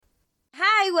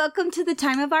Hi, welcome to the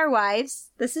Time of Our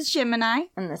Wives. This is Gemini.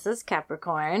 And this is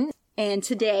Capricorn. And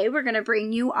today we're going to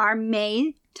bring you our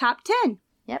May top 10.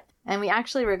 Yep. And we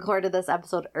actually recorded this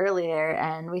episode earlier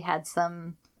and we had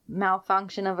some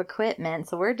malfunction of equipment.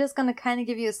 So we're just going to kind of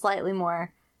give you a slightly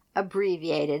more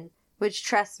abbreviated, which,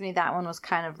 trust me, that one was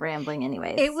kind of rambling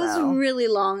anyways. It was really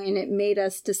long and it made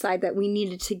us decide that we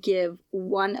needed to give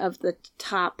one of the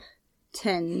top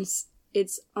 10s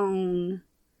its own...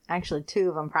 Actually, two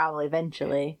of them probably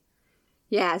eventually.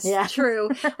 Yes, yeah. True.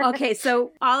 Okay,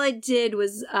 so all it did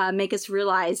was make us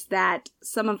realize that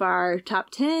some of our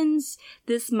top 10s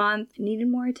this month needed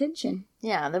more attention.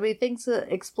 Yeah, there'll be things to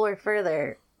explore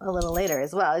further a little later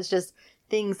as well. It's just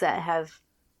things that have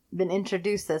been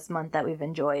introduced this month that we've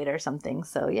enjoyed or something.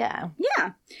 So, yeah.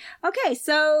 Yeah. Okay,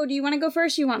 so do you want to go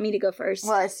first or you want me to go first?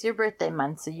 Well, it's your birthday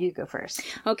month, so you go first.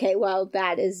 Okay, well,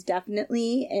 that is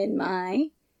definitely in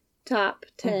my... top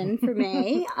 10 for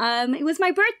May. It was my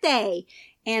birthday,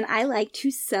 and I like to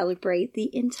celebrate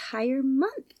the entire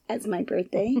month as my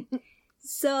birthday.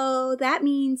 So that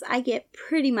means I get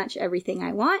pretty much everything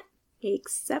I want,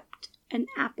 except an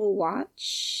Apple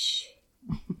Watch.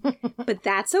 But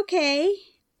that's okay.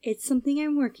 It's something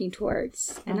I'm working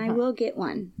towards, and I will get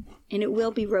one. And it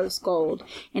will be rose gold,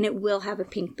 and it will have a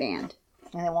pink band.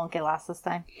 And it won't get lost this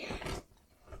time?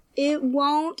 It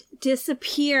won't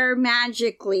disappear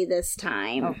magically this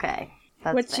time. Okay.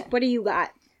 What do you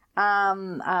got?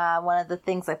 One of the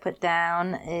things I put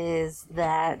down is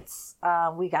that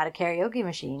we got a karaoke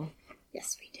machine.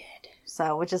 Yes, we did.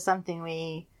 So, which is something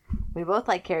we both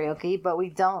like karaoke, but we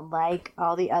don't like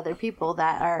all the other people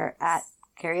that are at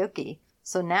karaoke.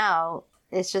 So now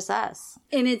it's just us.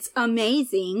 And it's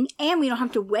amazing. And we don't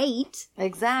have to wait.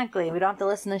 Exactly. We don't have to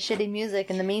listen to shitty music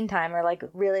in the meantime or like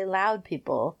really loud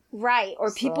people. Right.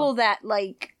 Or people that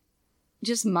like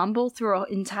just mumble through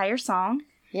an entire song.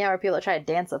 Yeah, or people that try to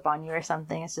dance up on you or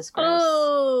something. It's just gross.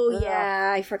 Oh,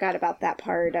 yeah. I forgot about that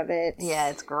part of it. Yeah,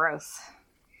 it's gross.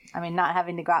 I mean, not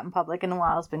having to go out in public in a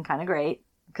while has been kind of great.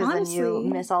 Because then you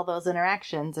miss all those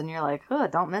interactions and you're like, oh,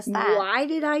 don't miss that. Why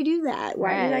did I do that?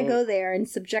 Why did I go there and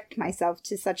subject myself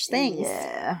to such things?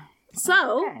 Yeah.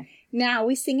 So, now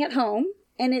we sing at home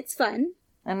and it's fun.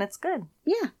 And it's good.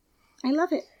 Yeah. I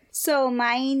love it. So,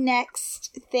 my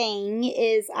next thing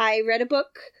is I read a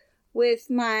book with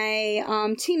my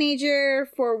teenager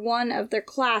for one of their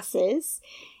classes.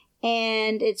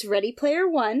 And it's Ready Player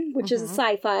One, which is a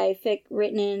sci-fi fic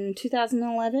written in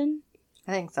 2011.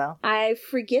 I think so. I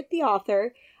forget the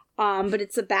author, but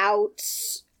it's about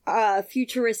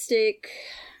futuristic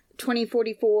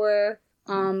 2044.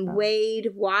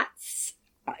 Wade Watts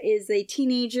is a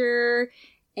teenager,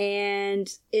 and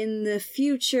in the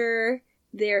future,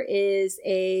 there is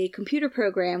a computer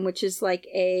program, which is like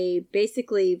a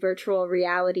basically virtual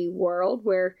reality world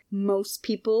where most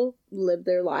people live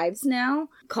their lives now,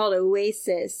 called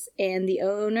Oasis, and the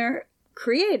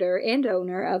creator and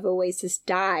owner of Oasis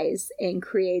dies and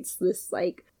creates this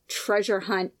like treasure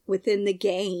hunt within the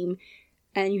game,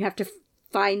 and you have to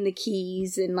find the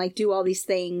keys and like do all these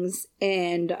things,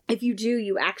 and if you do,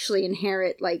 you actually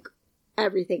inherit like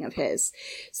everything of his.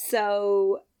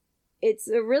 So it's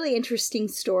a really interesting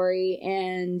story,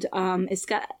 and it's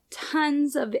got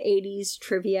tons of 80s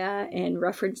trivia and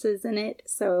references in it,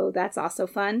 so that's also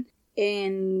fun.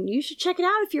 And you should check it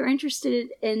out if you're interested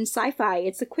in sci-fi.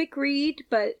 It's a quick read,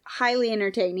 but highly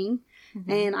entertaining.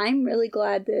 And I'm really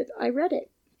glad that I read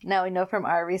it. Now we know from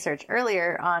our research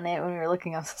earlier on it when we were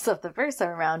looking up stuff the first time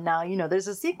around. Now, there's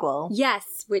a sequel.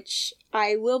 Yes, which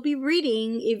I will be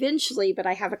reading eventually, but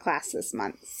I have a class this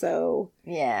month, so...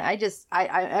 Yeah, I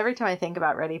every time I think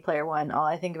about Ready Player One, all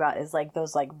I think about is like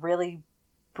those like really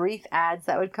brief ads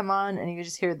that would come on, and you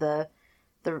just hear the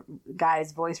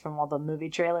guy's voice from all the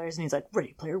movie trailers, and he's like,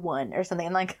 Ready Player One, or something,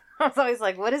 and like, I was always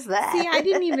like, what is that? See, I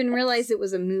didn't even realize it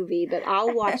was a movie, but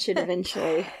I'll watch it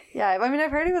eventually. Yeah, I mean,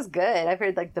 I've heard it was good. I've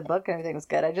heard, like, the book and everything was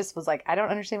good. I just was like, I don't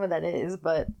understand what that is,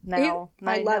 but now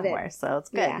I love it more, so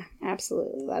it's good. Yeah,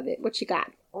 absolutely love it. What you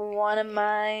got? One of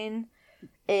mine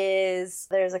is,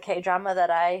 there's a K-drama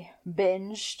that I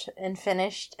binged and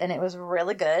finished, and it was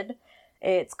really good.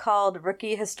 It's called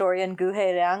Rookie Historian Gu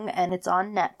Hae-ryung, and it's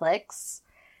on Netflix.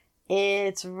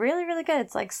 It's really, really good.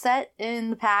 It's like set in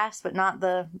the past, but not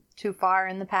too far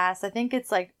in the past. I think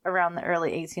it's like around the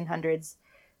early 1800s,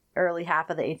 early half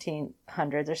of the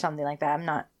 1800s or something like that. I'm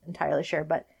not entirely sure,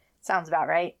 but it sounds about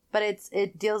right. But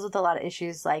it deals with a lot of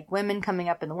issues like women coming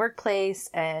up in the workplace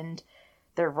and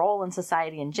their role in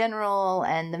society in general.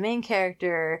 And the main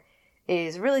character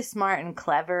is really smart and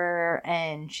clever,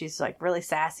 and she's like really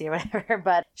sassy or whatever.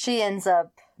 But she ends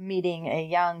up meeting a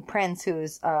young prince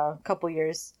who's a couple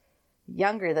years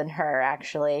younger than her,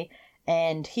 actually.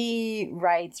 And he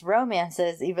writes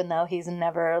romances even though he's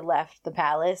never left the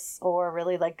palace or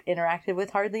really, like, interacted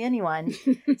with hardly anyone.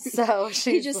 So she's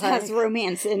He just has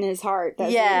romance in his heart,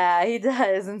 doesn't he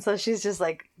does. And so she's just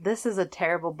like, this is a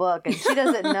terrible book. And she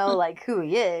doesn't know, like, who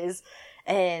he is.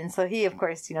 And so he, of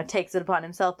course, you know, takes it upon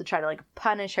himself to try to, like,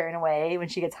 punish her in a way when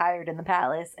she gets hired in the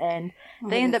palace. And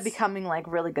they end up becoming, like,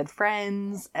 really good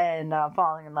friends and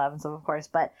falling in love and so, of course.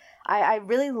 But I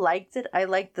really liked it. I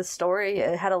liked the story.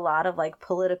 It had a lot of, like,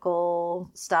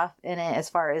 political stuff in it as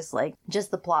far as, like,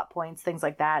 just the plot points, things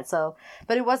like that. So,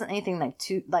 but it wasn't anything,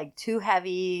 like, too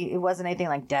heavy. It wasn't anything,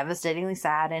 like, devastatingly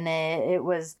sad in it. It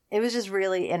was just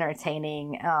really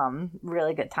entertaining,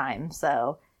 really good time.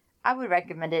 So I would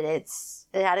recommend it.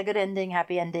 It had a good ending,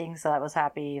 happy ending, so that was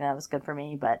happy. That was good for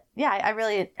me. But yeah, I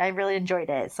really enjoyed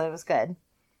it, so it was good.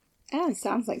 Oh, it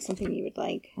sounds like something you would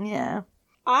like. Yeah.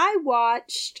 I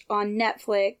watched on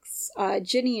Netflix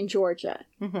Ginny and Georgia,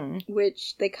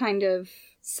 which they kind of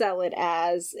sell it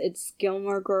as it's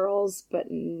Gilmore Girls, but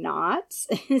not.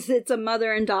 It's a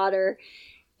mother and daughter,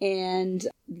 and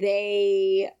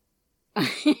they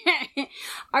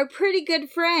are pretty good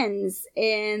friends.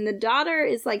 And the daughter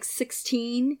is like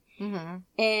 16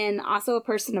 and also a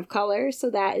person of color, so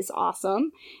that is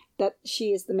awesome that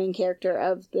she is the main character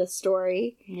of the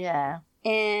story. Yeah.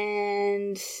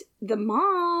 And the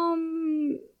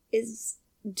mom is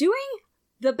doing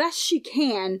the best she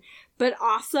can, but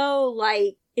also,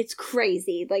 like, it's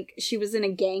crazy. Like, she was in a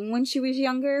gang when she was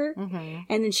younger,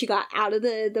 and then she got out of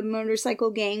the motorcycle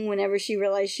gang whenever she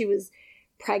realized she was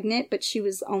pregnant, but she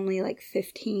was only, like,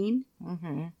 15.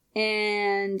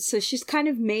 And so she's kind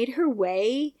of made her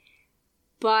way,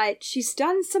 but she's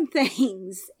done some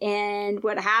things. And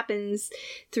what happens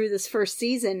through this first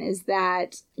season is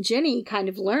that Ginny kind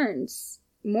of learns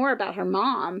more about her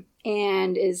mom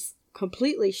and is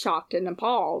completely shocked and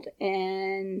appalled.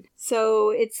 And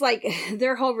so it's like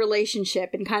their whole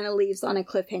relationship and kind of leaves on a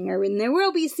cliffhanger. And there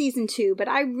will be season 2, but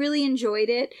I really enjoyed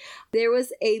it. There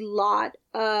was a lot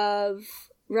of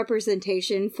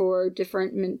representation for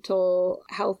different mental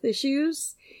health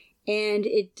issues, and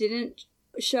it didn't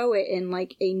show it in,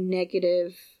 like, a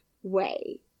negative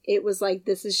way. It was like,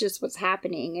 this is just what's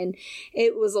happening. And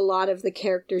it was a lot of the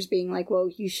characters being like, well,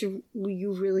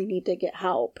 you really need to get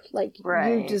help. Like,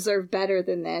 you deserve better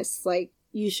than this. Like,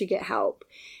 you should get help.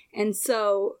 And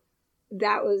so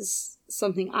that was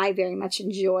something I very much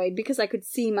enjoyed because I could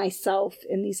see myself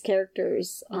in these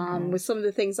characters with some of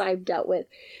the things I've dealt with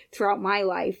throughout my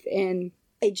life. And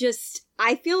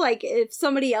I feel like if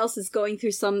somebody else is going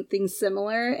through something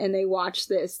similar and they watch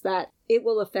this, that it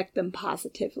will affect them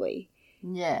positively.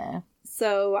 Yeah.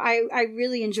 So I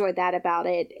really enjoyed that about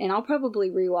it, and I'll probably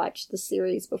rewatch the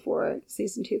series before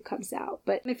season 2 comes out.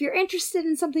 But if you're interested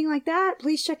in something like that,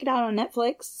 please check it out on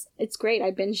Netflix. It's great.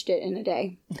 I binged it in a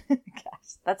day.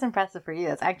 Gosh, that's impressive for you.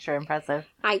 That's extra impressive.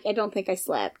 I don't think I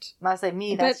slept. I'll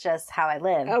say that's just how I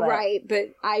live. Oh, right,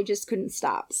 but I just couldn't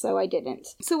stop, so I didn't.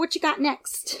 So what you got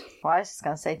next? Well, I was just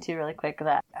going to say, too, really quick,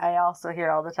 that I also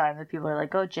hear all the time that people are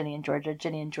like, oh, Ginny and Georgia,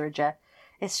 Ginny and Georgia.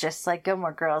 It's just like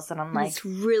Gilmore Girls, and I'm like, it's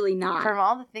really not. From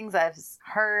all the things I've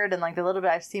heard and, like, the little bit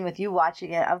I've seen with you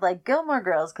watching it, I'm like, Gilmore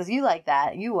Girls, because you like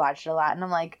that, you watched it a lot, and I'm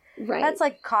like, that's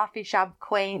like coffee shop,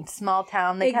 quaint, small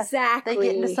town. They exactly. They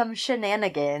get into some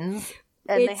shenanigans,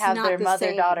 and they have their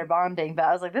mother-daughter bonding, but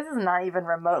I was like, this is not even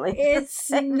remotely It's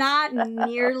not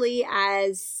nearly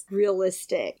as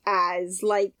realistic as,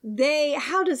 like,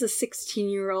 how does a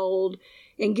 16-year-old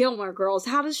in Gilmore Girls,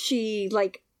 how does she,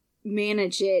 like,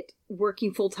 manage it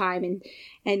working full time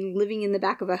and living in the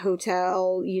back of a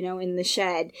hotel, you know, in the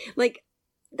shed? Like,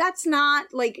 that's not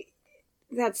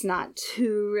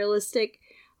too realistic.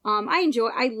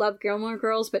 I love Gilmore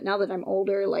Girls, but now that I'm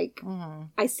older, like,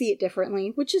 I see it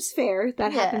differently, which is fair.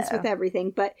 That happens with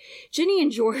everything. But Ginny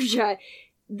and Georgia,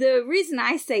 the reason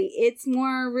I say it's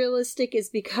more realistic is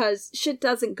because shit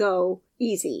doesn't go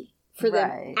easy for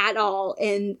them at all,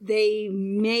 and they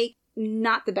make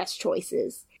not the best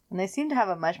choices. And they seem to have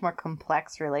a much more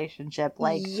complex relationship.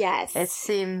 Like, yes. It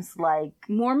seems like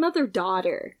more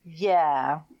mother-daughter.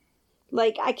 Yeah.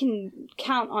 Like, I can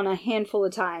count on a handful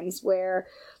of times where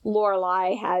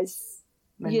Lorelai has,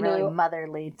 been really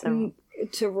motherly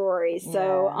to Rory.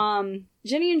 So,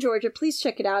 Ginny and Georgia, please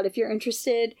check it out if you're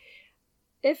interested.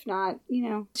 If not, you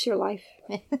know, it's your life.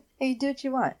 You do what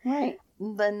you want. Right.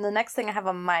 Then the next thing I have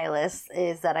on my list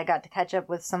is that I got to catch up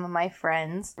with some of my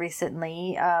friends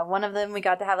recently. One of them, we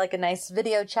got to have like a nice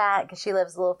video chat because she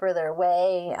lives a little further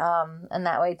away. And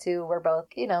that way too, we're both,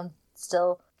 you know,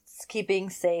 still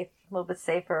keeping safe, a little bit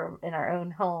safer in our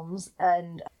own homes.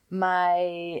 And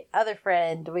my other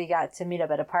friend, we got to meet up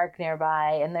at a park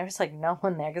nearby, and there was like no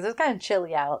one there because it was kind of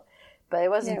chilly out, but it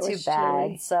wasn't too bad.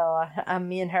 Chilly. So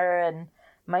me and her and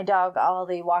my dog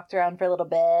Ollie walked around for a little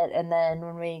bit, and then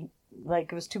when we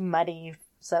it was too muddy,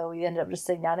 so we ended up just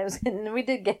sitting down. We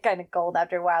did get kind of cold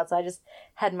after a while, so I just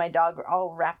had my dog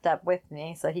all wrapped up with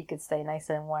me so he could stay nice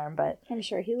and warm. But I'm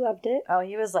sure he loved it. Oh,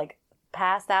 he was like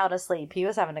passed out asleep. He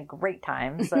was having a great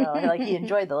time. So he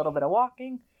enjoyed the little bit of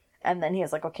walking. And then he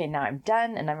was like, okay, now I'm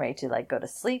done and I'm ready to go to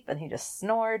sleep. And he just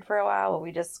snored for a while while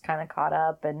we just kind of caught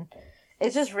up. And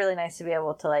it's just really nice to be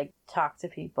able to talk to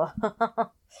people.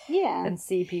 Yeah. And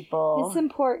see people. It's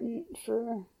important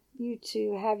for you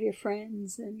to have your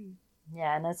friends and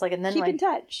yeah, and it's and then keep in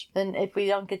touch. Then if we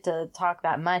don't get to talk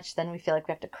that much, then we feel like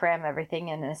we have to cram everything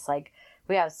in, and it's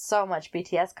we have so much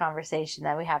BTS conversation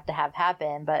that we have to have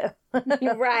happen, but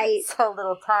right, so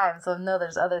little time. So no,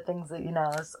 there's other things that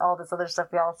there's all this other stuff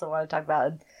we also want to talk about.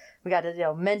 And we got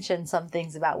to mention some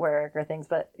things about work or things,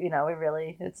 but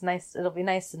it's nice. It'll be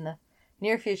nice in the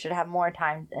near future to have more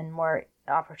time and more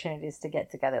opportunities to get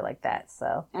together like that.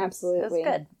 So absolutely, it's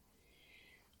good.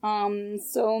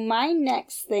 So my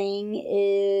next thing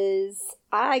is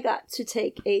I got to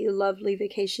take a lovely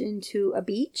vacation to a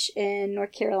beach in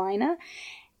North Carolina,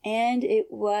 and it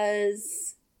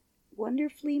was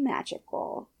wonderfully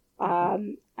magical.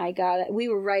 We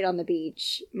were right on the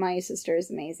beach. My sister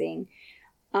is amazing.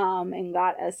 And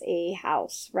got us a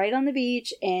house right on the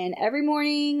beach, and every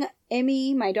morning,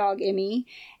 Emmy, my dog Emmy,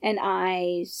 and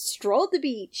I strolled the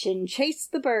beach and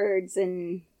chased the birds,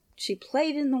 and she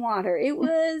played in the water. It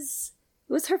was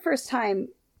her first time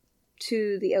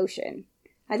to the ocean.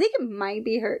 I think it might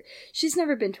be her. She's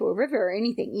never been to a river or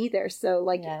anything either. So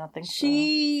I don't think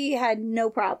she had no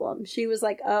problem. She was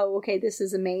like, oh, okay, this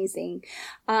is amazing.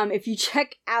 If you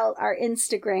check out our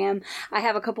Instagram, I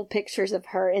have a couple pictures of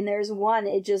her, and there's one,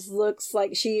 it just looks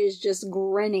like she is just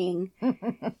grinning.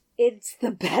 It's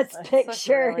the best picture. Such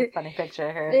a really funny picture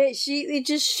of her. It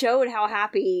just showed how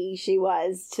happy she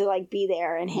was to be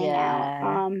there and hang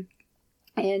out.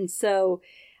 And so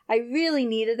I really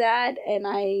needed that, and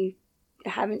I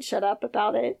haven't shut up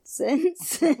about it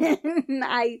since.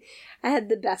 I had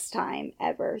the best time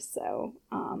ever. So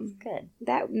good.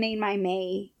 That made my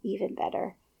May even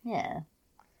better. Yeah,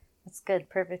 that's good.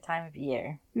 Perfect time of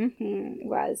year. It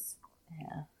was.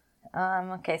 Yeah.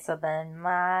 Okay, so then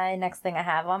my next thing I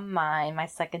have on my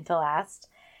second to last,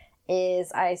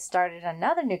 is I started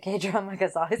another new K-drama,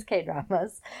 because always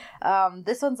K-dramas.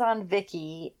 This one's on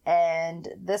Viki, and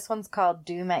this one's called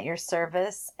Doom at Your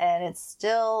Service, and it's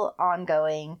still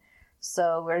ongoing,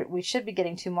 so we should be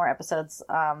getting 2 more episodes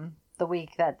the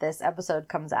week that this episode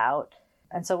comes out,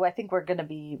 and so I think we're going to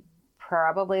be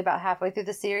probably about halfway through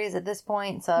the series at this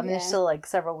point, so there's still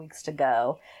several weeks to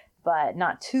go. But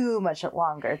not too much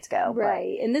longer to go.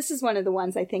 Right. And this is one of the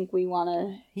ones I think we want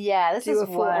to this do is a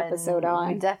full episode on.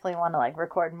 We definitely want to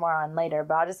record more on later,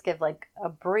 but I'll just give a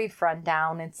brief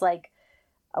rundown. It's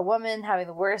a woman having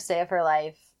the worst day of her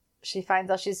life. She finds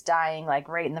out she's dying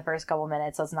right in the first couple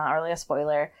minutes, so it's not really a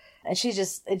spoiler. And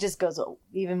it just goes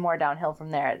even more downhill from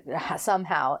there.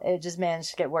 Somehow it just managed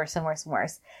to get worse and worse and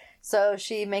worse. So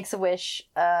she makes a wish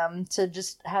to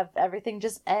just have everything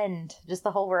just end, just the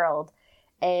whole world.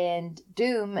 And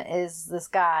Doom is this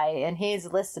guy, and he's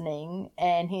listening,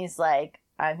 and he's like,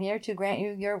 I'm here to grant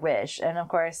you your wish. And of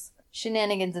course,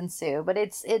 shenanigans ensue. But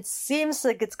it seems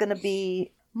like it's going to be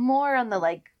more on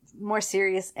the more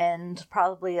serious end,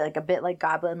 probably a bit like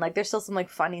Goblin. There's still some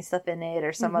funny stuff in it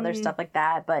or some other stuff like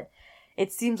that, but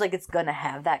it seems like it's going to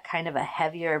have that kind of a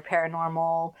heavier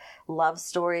paranormal love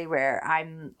story where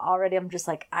I'm just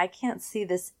I can't see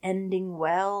this ending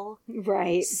well.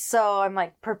 Right. So I'm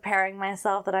preparing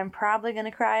myself that I'm probably going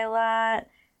to cry a lot,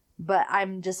 but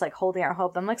I'm just holding out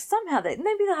hope. I'm somehow maybe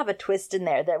they'll have a twist in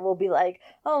there that will be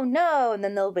oh no, and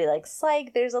then they'll be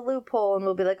psych, there's a loophole, and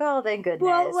we'll be oh thank goodness.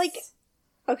 Well,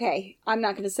 okay, I'm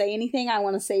not going to say anything. I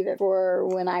want to save it for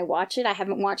when I watch it. I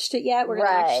haven't watched it yet. We're going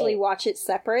to actually watch it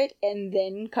separate and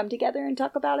then come together and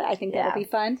talk about it. I think that'll be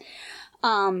fun.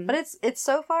 But it's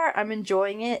so far, I'm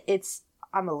enjoying it.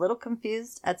 I'm a little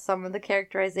confused at some of the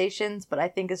characterizations, but I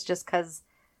think it's just because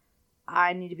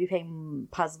I need to be paying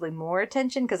possibly more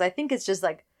attention, because I think it's just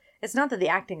it's not that the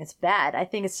acting is bad. I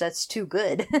think it's just too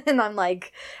good. And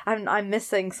I'm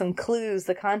missing some clues,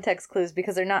 the context clues,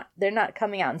 because they're not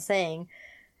coming out and saying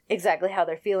exactly how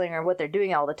they're feeling or what they're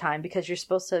doing all the time, because you're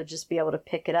supposed to just be able to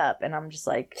pick it up. And I'm just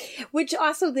which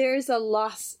also there's a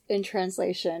loss in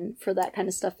translation for that kind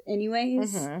of stuff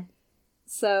anyways. Mm-hmm.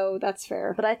 So that's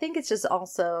fair. But I think it's just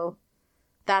also,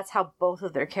 that's how both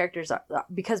of their characters are,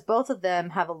 because both of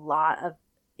them have a lot of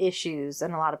issues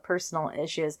and a lot of personal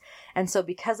issues. And so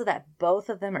because of that, both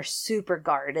of them are super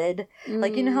guarded.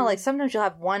 Like, you know how like sometimes you'll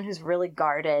have one who's really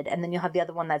guarded and then you'll have the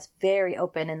other one that's very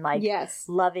open and like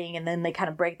loving, and then they kind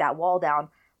of break that wall down.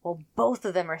 Well, both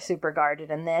of them are super guarded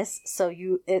in this. So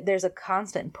there's a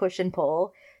constant push and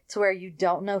pull to where you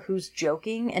don't know who's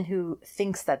joking and who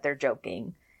thinks that they're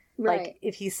joking. Right. Like,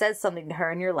 if he says something to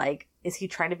her and you're like, is he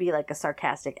trying to be like a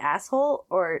sarcastic asshole,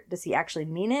 or does he actually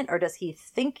mean it, or does he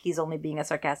think he's only being a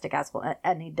sarcastic asshole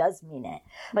and he does mean it?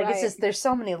 Like, it's just, there's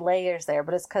so many layers there,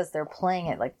 but it's because they're playing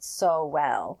it like so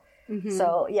well.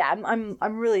 So yeah, I'm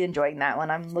really enjoying that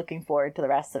one. I'm looking forward to the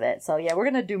rest of it. So yeah, we're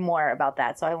gonna do more about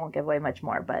that, so I won't give away much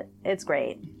more, but it's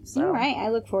great. So all right, I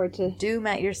look forward to Doom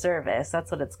at Your Service.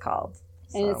 That's what it's called.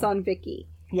 And it's on Viki.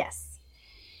 Yes.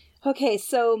 Okay,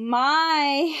 so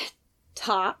my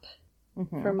top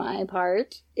for my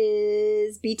part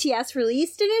is BTS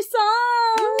released a new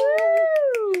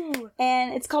song. Woo!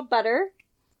 And it's called Butter.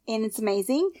 And it's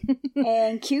amazing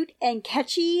and cute and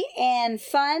catchy and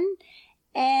fun.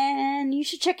 And you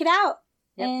should check it out.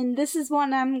 Yep. And this is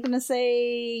one I'm going to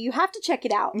say you have to check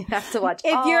it out. You have to watch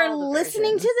If all you're the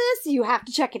listening versions. to this, you have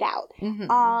to check it out.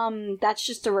 That's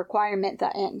just a requirement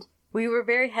at the end. We were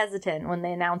very hesitant when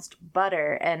they announced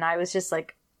Butter, and I was just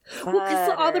like, well, because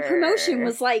all the promotion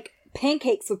was like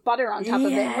pancakes with butter on top of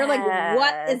it. And we're like,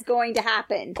 what is going to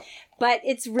happen? But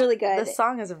it's really good. The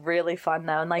song is really fun,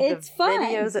 though. And like it's the fun.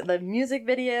 videos, the music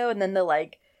video, and then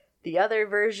the other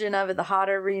version of it, the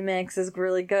Hotter remix, is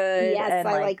really good. Yes, and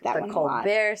I like that the one a lot.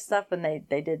 Colbert stuff, and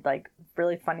they did like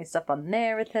really funny stuff on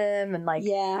there with him, and like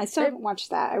yeah, I still haven't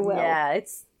watched that. I will. Yeah,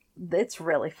 it's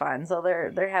really fun. So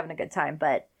they're having a good time.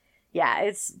 But yeah,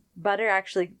 it's Butter.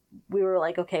 Actually, we were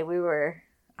like, okay,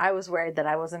 I was worried that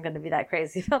I wasn't going to be that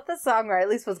crazy about the song, or at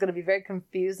least was going to be very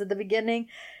confused at the beginning.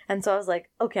 And so I was like,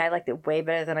 okay, I liked it way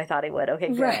better than I thought I would. Okay,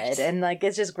 good. Right. And like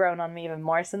it's just grown on me even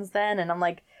more since then. And I'm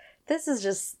like, this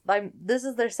is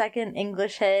their second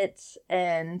English hit,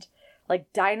 and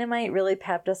like Dynamite really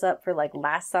pepped us up for like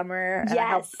last summer. And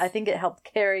yes. I think it helped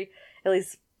carry at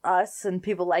least us and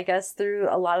people like us through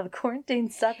a lot of the quarantine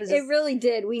stuff. It really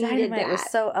did. We needed that. Dynamite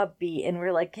was so upbeat, and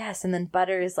we're like, yes. And then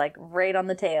Butter is like right on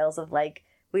the tails of like,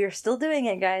 we are still doing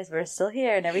it, guys. We're still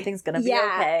here, and everything's gonna be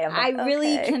okay. I'm like, I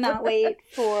really okay. cannot wait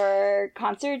for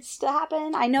concerts to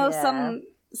happen. I know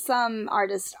some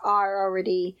artists are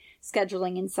already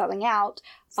scheduling and selling out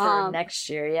for next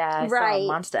year. Yeah, I saw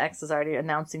Monsta X is already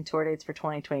announcing tour dates for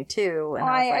 2022, and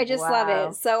I just love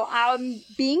it. So I'm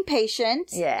being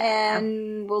patient,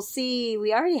 and we'll see.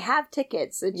 We already have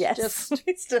tickets. It's just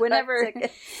whenever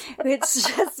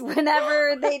it's just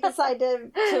whenever they decide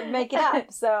to make it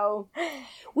up. So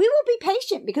we will be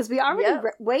patient because we already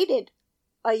waited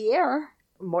a year.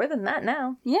 More than that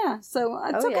now. Yeah, so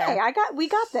it's okay. Yeah. We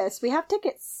got this. We have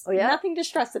tickets. Oh, yeah. Nothing to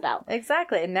stress about.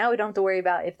 Exactly. And now we don't have to worry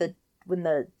about when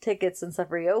the tickets and stuff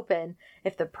reopen,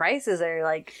 if the prices are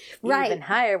like even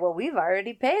higher. Well, we've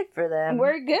already paid for them.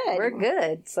 We're good. We're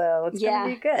good. So it's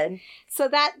gonna be good. So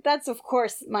that's of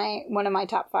course one of my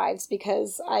top fives,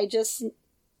 because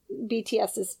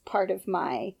BTS is part of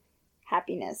my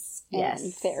happiness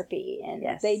and therapy,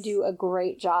 and they do a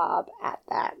great job at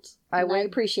that. I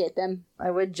appreciate them.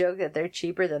 I would joke that they're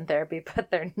cheaper than therapy, but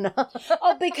they're not.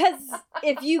 Oh, because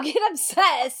if you get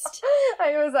obsessed,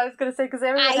 I was gonna say, because they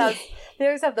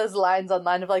always have those lines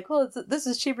online of like, well, this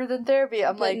is cheaper than therapy.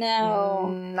 I'm like, no,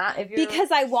 not if you're,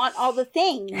 because I want all the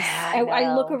things.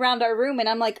 I look around our room and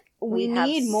I'm like, we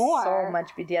need more. So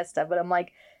much BTS stuff, but I'm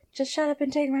like, just shut up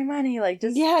and take my money. Like,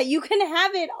 just you can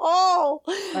have it all.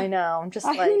 I know. I'm just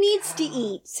like, who needs to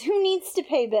eat? Who needs to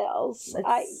pay bills?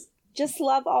 I just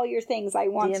love all your things. I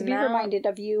want to be reminded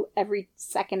of you every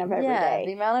second of every day.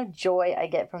 The amount of joy I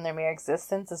get from their mere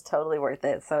existence is totally worth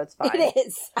it. So it's fine. It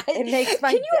is. It makes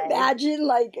my Can you imagine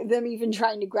like them even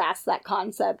trying to grasp that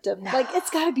concept of like, it's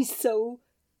got to be so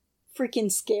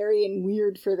freaking scary and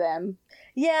weird for them.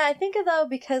 Yeah, I think though,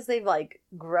 because they've like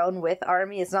grown with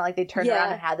ARMY, it's not like they turned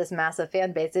around and had this massive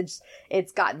fan base.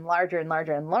 It's gotten larger and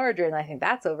larger and larger, and I think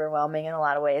that's overwhelming in a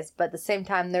lot of ways. But at the same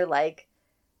time, they're like,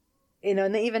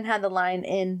 and they even had the line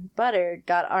in Butter,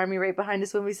 "Got ARMY right behind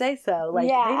us when we say so."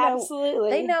 Like, absolutely.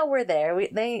 They know we're there.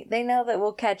 They know that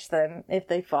we'll catch them if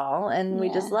they fall, and we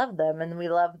just love them, and we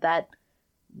love that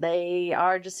they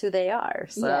are just who they are.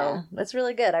 So that's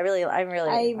really good. I really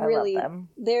love them.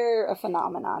 They're a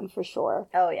phenomenon for sure.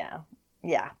 Oh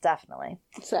yeah, definitely.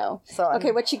 So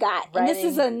okay, what you got? And this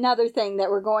is another thing that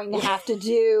we're going to have to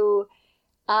do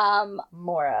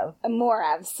more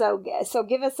of. So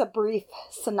give us a brief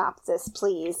synopsis,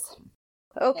 please.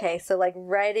 Okay, so like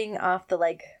riding off the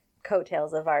like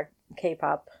coattails of our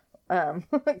K-pop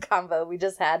convo we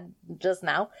just had just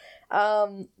now.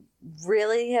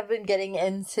 Really have been getting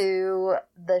into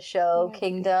the show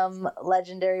Kingdom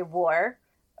Legendary War,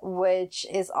 which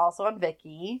is also on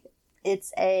Viki.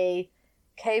 It's a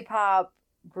K-pop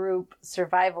group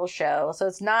survival show. So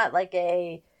it's not like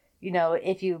a,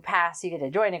 if you pass, you get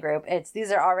to join a group.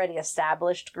 These are already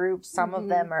established groups. Some of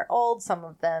them are old, some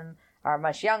of them are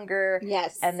much younger.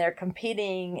 Yes. And they're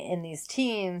competing in these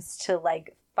teams to,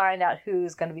 like, find out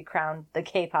who's going to be crowned the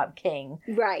K-pop king.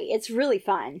 Right. It's really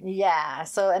fun. Yeah.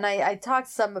 So, and I talked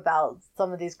some about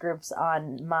some of these groups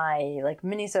on my, like,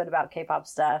 mini-sode about K-pop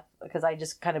stuff, because I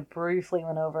just kind of briefly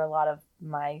went over a lot of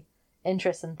my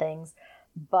interests and things.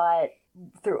 But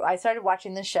I started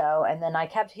watching the show, and then I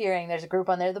kept hearing there's a group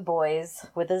on there, The Boys,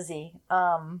 with a Z.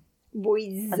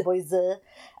 Boys.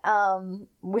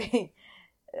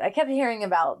 I kept hearing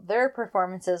about their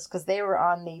performances because they were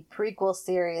on the prequel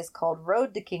series called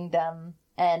Road to Kingdom,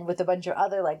 and with a bunch of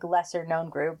other, like, lesser known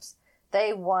groups.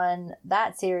 They won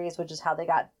that series, which is how they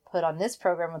got put on this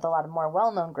program with a lot of more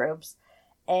well-known groups.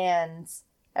 And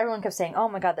everyone kept saying, oh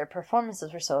my god, their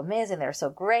performances were so amazing, they were so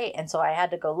great. And so I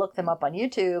had to go look them up on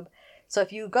YouTube. So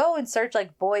if you go and search,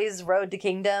 like, Boys Road to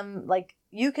Kingdom, like,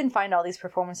 you can find all these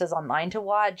performances online to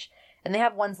watch. And they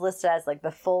have ones listed as, like,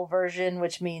 the full version,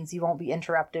 which means you won't be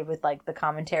interrupted with, like, the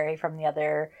commentary from the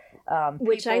other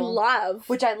Which I love.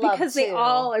 Which I love, because too. They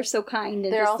all are so kind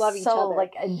and they're just all love each other. so,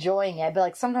 like, enjoying it. But,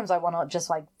 like, sometimes I want to just,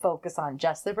 like, focus on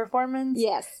just the performance.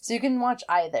 Yes. So you can watch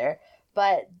either.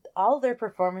 But all of their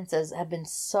performances have been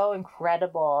so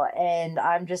incredible. And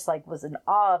I'm just, like, was in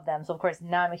awe of them. So, of course,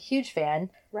 now I'm a huge fan.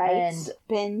 Right. And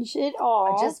binge it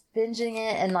all. Just binging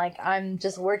it. And, like, I'm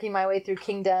just working my way through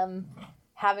Kingdom,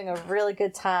 having a really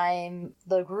good time.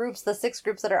 The 6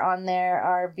 groups that are on there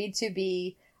are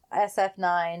B2B,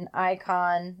 SF9,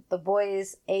 iKON, The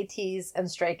Boys, ATEEZ,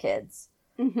 and Stray Kids.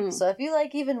 Mm-hmm. So if you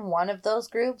like even one of those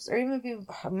groups, or even if you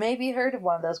maybe heard of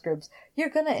one of those groups, you're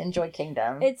going to enjoy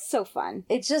Kingdom. It's so fun.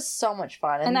 It's just so much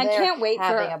fun. And I can't wait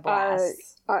for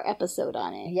our episode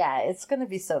on it. Yeah, it's going to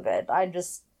be so good. I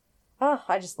just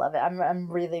love it.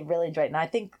 I'm really, really enjoying it. And I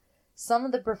think some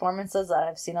of the performances that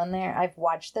I've seen on there, I've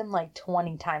watched them like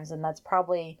 20 times, and that's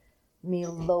probably me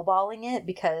lowballing it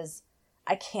because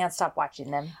I can't stop watching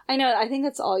them. I know. I think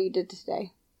that's all you did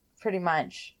today. Pretty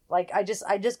much. Like, I just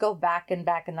go back and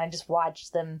I just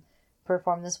watch them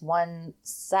perform this one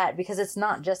set, because it's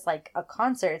not just like a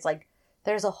concert. It's like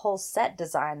there's a whole set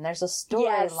design. There's a storyline.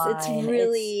 Yes, it's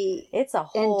really it's a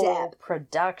whole in-depth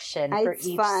production for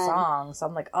each song. So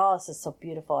I'm like, oh, this is so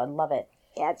beautiful. I love it.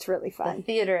 Yeah, it's really fun. The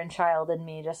theater and child in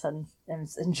me just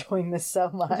is enjoying this so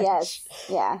much. Yes,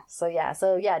 yeah. So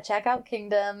check out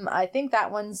Kingdom. I think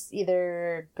that one's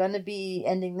either going to be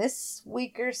ending this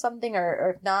week or something,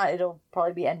 or if not, it'll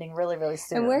probably be ending really, really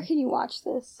soon. And where can you watch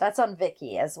this? That's on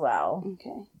Viki as well.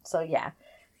 Okay. So yeah,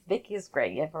 Viki is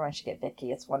great. Everyone should get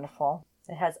Viki. It's wonderful.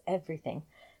 It has everything,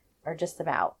 or just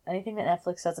about anything that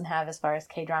Netflix doesn't have as far as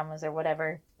K-dramas or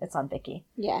whatever. It's on Viki.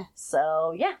 Yeah.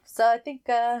 So I think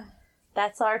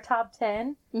that's our top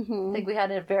 10. Mm-hmm. I think we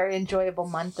had a very enjoyable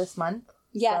month this month.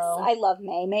 Yes, so, I love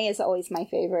May. May is always my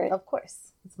favorite. Of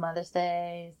course. It's Mother's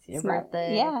Day. It's your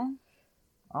birthday. Yeah.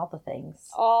 All the things.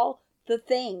 All the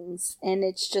things. And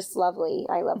it's just lovely.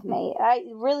 I love May.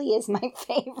 It really is my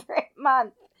favorite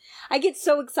month. I get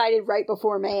so excited right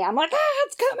before May. I'm like,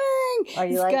 it's coming. Are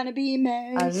you it's gonna be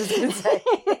May. I was just gonna say.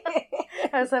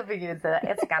 I was hoping you'd say that.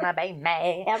 It's gonna be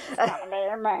May. It's gonna be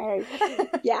May.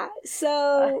 Yeah.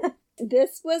 So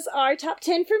this was our top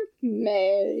 10 for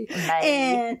May.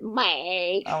 And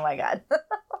May. Oh my god.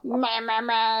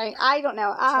 May. I don't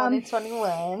know.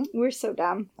 2021. We're so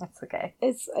dumb. That's okay.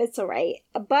 It's all right.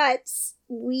 But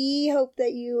we hope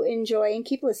that you enjoy and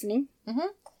keep listening. Mm-hmm.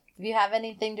 If you have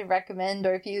anything to recommend,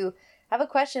 or if you have a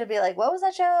question to be like, what was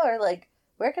that show? Or like,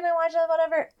 where can I watch that?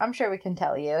 Whatever. I'm sure we can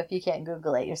tell you if you can't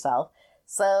Google it yourself.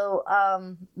 So,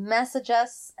 message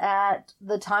us at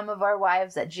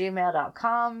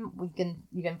thetimeofourwives@gmail.com.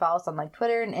 You can follow us on like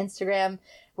Twitter and Instagram.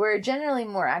 We're generally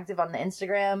more active on the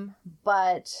Instagram,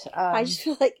 but I just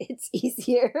feel like it's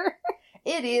easier.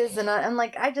 It is, and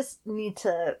I just need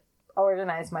to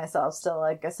organize myself still.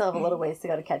 Like, I still have a little ways to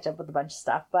go to catch up with a bunch of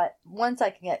stuff, but once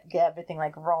I can get everything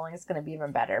like rolling, it's going to be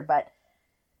even better. But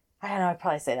I don't know, I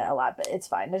probably say that a lot, but it's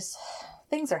fine.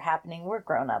 Things are happening. We're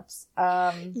grown-ups.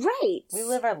 Right. We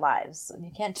live our lives.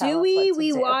 You can't tell us what to do.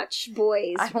 We watch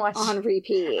Boys on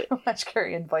repeat. I watch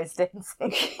Korean boys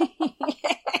dancing.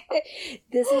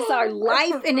 This is our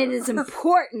life, and it is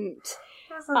important.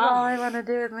 This is all I want to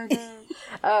do with my day.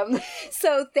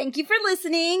 So thank you for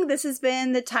listening. This has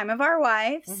been The Time of Our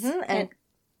Wives. Mm-hmm. And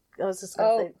I was just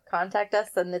going to say, contact us,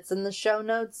 and it's in the show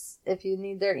notes if you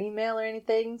need their email or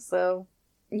anything, so.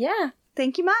 Yeah,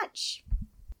 thank you much.